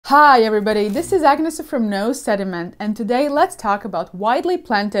Hi everybody, this is Agnes from Sediment, and today let's talk about widely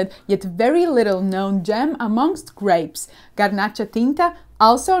planted yet very little known gem amongst grapes, Garnacha Tinta,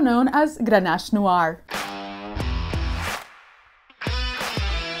 also known as Grenache Noir.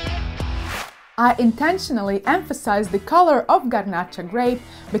 I intentionally emphasize the color of Garnacha grape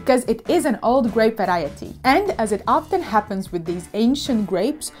because it is an old grape variety, and as it often happens with these ancient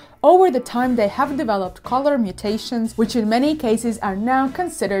grapes, over the time they have developed color mutations, which in many cases are now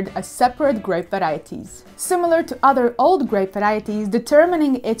considered as separate grape varieties. Similar to other old grape varieties,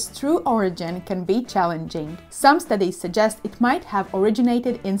 determining its true origin can be challenging. Some studies suggest it might have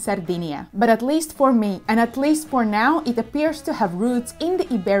originated in Sardinia, but at least for me, and at least for now, it appears to have roots in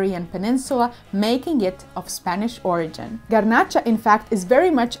the Iberian Peninsula, making it of Spanish origin. Garnacha, in fact, is very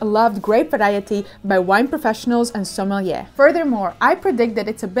much a loved grape variety by wine professionals and sommeliers. Furthermore, I predict that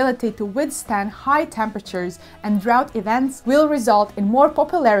its ability to withstand high temperatures and drought events will result in more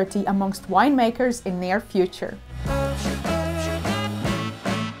popularity amongst winemakers in near future.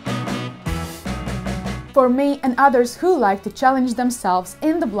 For me and others who like to challenge themselves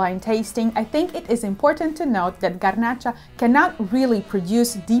in the blind tasting, I think it is important to note that Garnacha cannot really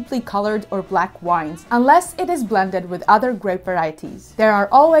produce deeply colored or black wines unless it is blended with other grape varieties. There are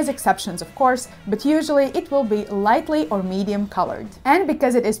always exceptions, of course, but usually it will be lightly or medium colored. And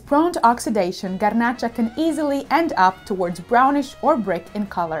because it is prone to oxidation, Garnacha can easily end up towards brownish or brick in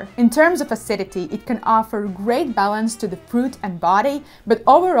color. In terms of acidity, it can offer great balance to the fruit and body, but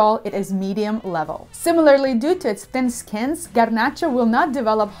overall it is medium level. Similarly, due to its thin skins, Garnacha will not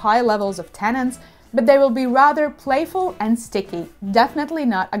develop high levels of tannins, but they will be rather playful and sticky, definitely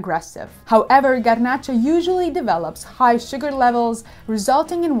not aggressive. However, Garnacha usually develops high sugar levels,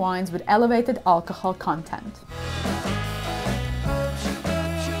 resulting in wines with elevated alcohol content.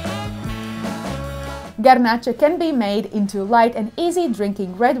 Garnacha can be made into light and easy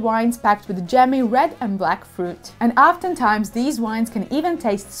drinking red wines packed with jammy red and black fruit. And oftentimes these wines can even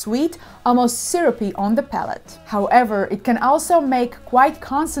taste sweet, almost syrupy on the palate. However, it can also make quite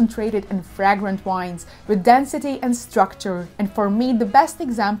concentrated and fragrant wines with density and structure, and for me the best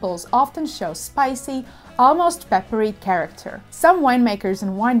examples often show spicy, almost peppery character. Some winemakers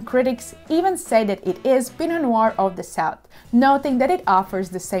and wine critics even say that it is Pinot Noir of the South, noting that it offers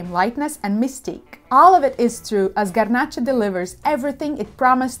the same lightness and mystique. All of it is true, as Garnacha delivers everything it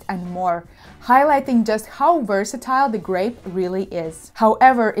promised and more, highlighting just how versatile the grape really is.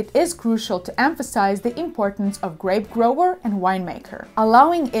 However, it is crucial to emphasize the importance of grape grower and winemaker.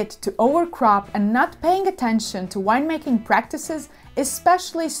 Allowing it to overcrop and not paying attention to winemaking practices,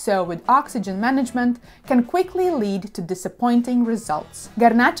 especially so with oxygen management, can quickly lead to disappointing results.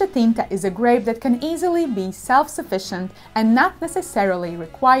 Garnacha Tinta is a grape that can easily be self-sufficient and not necessarily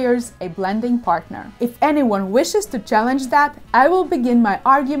requires a blending partner. If anyone wishes to challenge that, I will begin my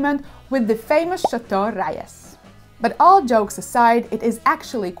argument with the famous Chateau Reyes. But all jokes aside, it is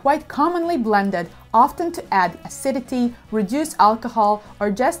actually quite commonly blended, often to add acidity, reduce alcohol, or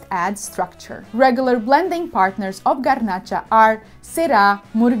just add structure. Regular blending partners of Garnacha are Syrah,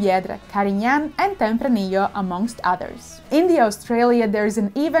 Mourvèdre, Carignan, and Tempranillo, amongst others. In the Australia, there is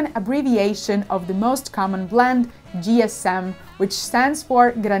an even abbreviation of the most common blend, GSM, which stands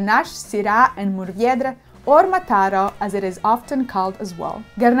for Grenache, Syrah, and Mourvèdre, or Mataro, as it is often called as well.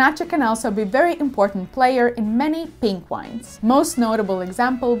 Garnacha can also be a very important player in many pink wines, most notable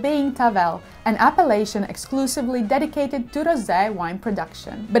example being Tavel, an appellation exclusively dedicated to rosé wine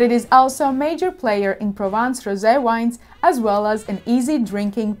production. But it is also a major player in Provence rosé wines, as well as in easy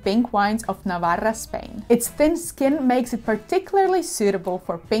drinking pink wines of Navarra, Spain. Its thin skin makes it particularly suitable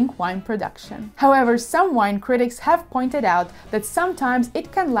for pink wine production. However, some wine critics have pointed out that sometimes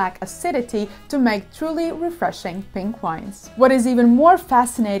it can lack acidity to make truly refreshing pink wines. What is even more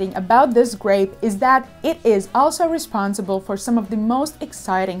fascinating about this grape is that it is also responsible for some of the most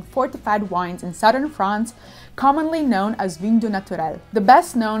exciting fortified wines in southern France, commonly known as Vin du Naturel. The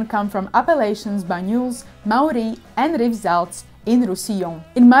best known come from appellations Banyuls, Maury, and Rivesaltes in Roussillon.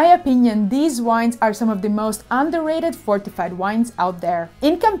 In my opinion, these wines are some of the most underrated fortified wines out there.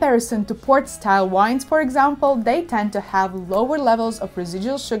 In comparison to port-style wines, for example, they tend to have lower levels of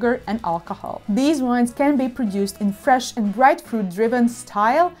residual sugar and alcohol. These wines can be produced in fresh and bright fruit-driven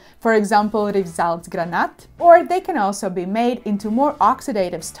style, for example, Rivesaltes Granat, or they can also be made into more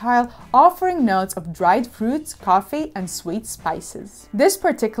oxidative style, offering notes of dried fruits, coffee, and sweet spices. This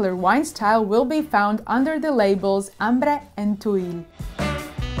particular wine style will be found under the labels Ambre and Tuile.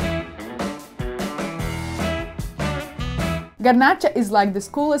 Garnacha is like the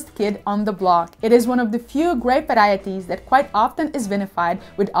coolest kid on the block. It is one of the few grape varieties that quite often is vinified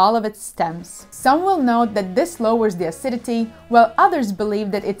with all of its stems. Some will note that this lowers the acidity, while others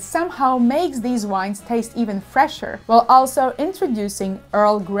believe that it somehow makes these wines taste even fresher, while also introducing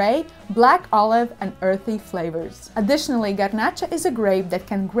Earl Grey, black olive, and earthy flavors. Additionally, Garnacha is a grape that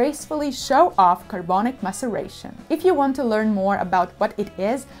can gracefully show off carbonic maceration. If you want to learn more about what it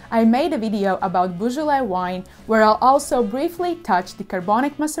is, I made a video about Beaujolais wine where I'll also briefly touch the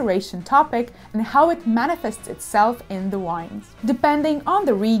carbonic maceration topic and how it manifests itself in the wines. Depending on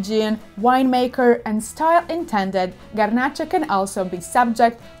the region, winemaker, and style intended, Garnacha can also be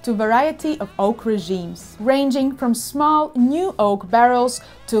subject to a variety of oak regimes, ranging from small new oak barrels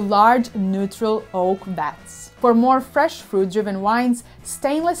to large neutral oak vats. For more fresh fruit-driven wines,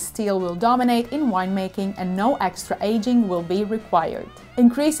 stainless steel will dominate in winemaking and no extra aging will be required.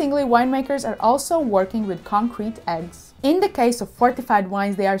 Increasingly, winemakers are also working with concrete eggs. In the case of fortified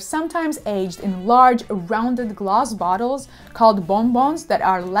wines, they are sometimes aged in large, rounded glass bottles called bonbons that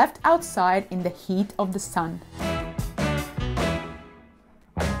are left outside in the heat of the sun.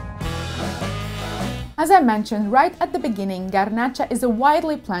 As I mentioned right at the beginning, Garnacha is a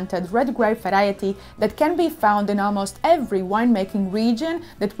widely planted red grape variety that can be found in almost every winemaking region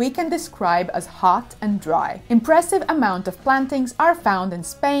that we can describe as hot and dry. Impressive amount of plantings are found in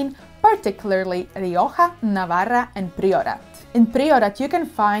Spain, particularly Rioja, Navarra, and Priorat. In Priorat, you can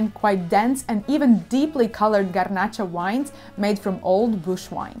find quite dense and even deeply colored Garnacha wines made from old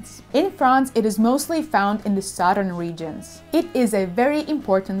bush wines. In France, it is mostly found in the southern regions. It is a very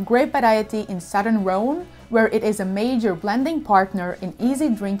important grape variety in southern Rhône, where it is a major blending partner in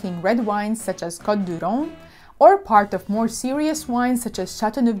easy-drinking red wines such as Côte du Rhône, or part of more serious wines such as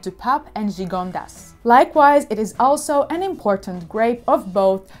Chateauneuf-du-pape and Gigondas. Likewise, it is also an important grape of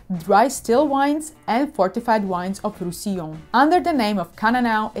both dry still wines and fortified wines of Roussillon. Under the name of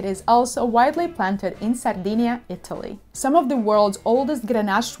Cannonau, it is also widely planted in Sardinia, Italy. Some of the world's oldest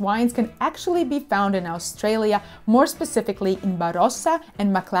Grenache wines can actually be found in Australia, more specifically in Barossa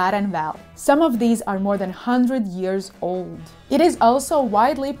and McLaren Vale. Some of these are more than 100 years old. It is also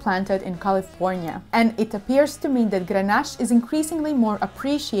widely planted in California, and it appears to me that Grenache is increasingly more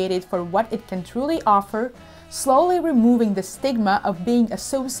appreciated for what it can truly offer, slowly removing the stigma of being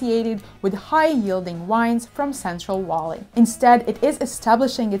associated with high-yielding wines from Central Valley. Instead, it is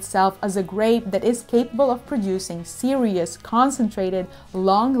establishing itself as a grape that is capable of producing serious, concentrated,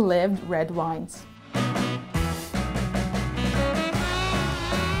 long-lived red wines.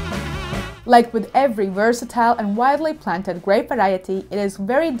 Like with every versatile and widely planted grape variety, it is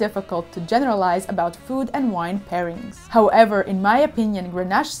very difficult to generalize about food and wine pairings. However, in my opinion,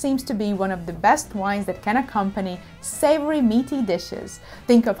 Grenache seems to be one of the best wines that can accompany savory, meaty dishes.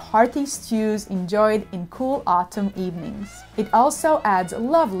 Think of hearty stews enjoyed in cool autumn evenings. It also adds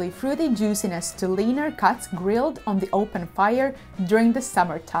lovely fruity juiciness to leaner cuts grilled on the open fire during the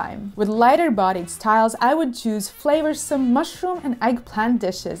summertime. With lighter-bodied styles, I would choose flavorsome mushroom and eggplant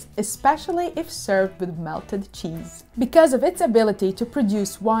dishes, especially if served with melted cheese. Because of its ability to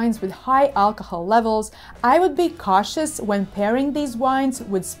produce wines with high alcohol levels, I would be cautious when pairing these wines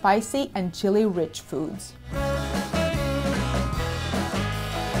with spicy and chili-rich foods.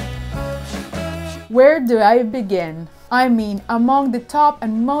 Where do I begin? I mean, among the top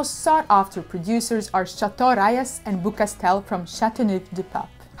and most sought-after producers are Chateau Rayas and Boucastel from Chateauneuf-du-Pape.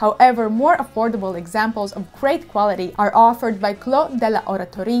 However, more affordable examples of great quality are offered by Clos de la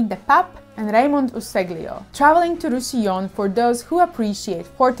Oratorie de Pape and Raymond Useglio. Traveling to Roussillon, for those who appreciate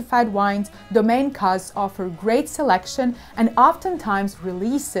fortified wines, Domaine Caz offer great selection and oftentimes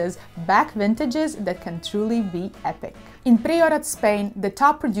releases back vintages that can truly be epic. In Priorat, Spain, the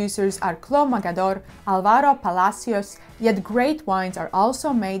top producers are Clos Magador, Alvaro Palacios, yet great wines are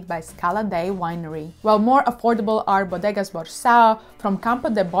also made by Scala Dei Winery, while more affordable are Bodegas Borsao from Campo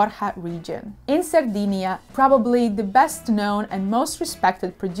de Borja region. In Sardinia, probably the best known and most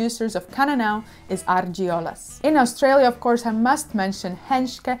respected producers of Cannonau is Argiolas. In Australia, of course, I must mention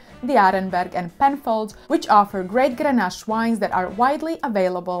Henschke, De Arenberg and Penfolds, which offer great Grenache wines that are widely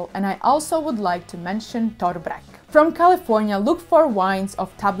available, and I also would like to mention Torbreck. From California, look for wines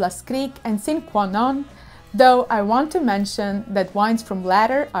of Tablas Creek and Sin Qua Non, though I want to mention that wines from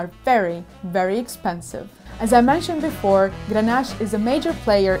latter are very, very expensive. As I mentioned before, Grenache is a major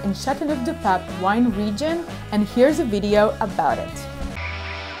player in Chateauneuf-du-Pape wine region, and here's a video about it.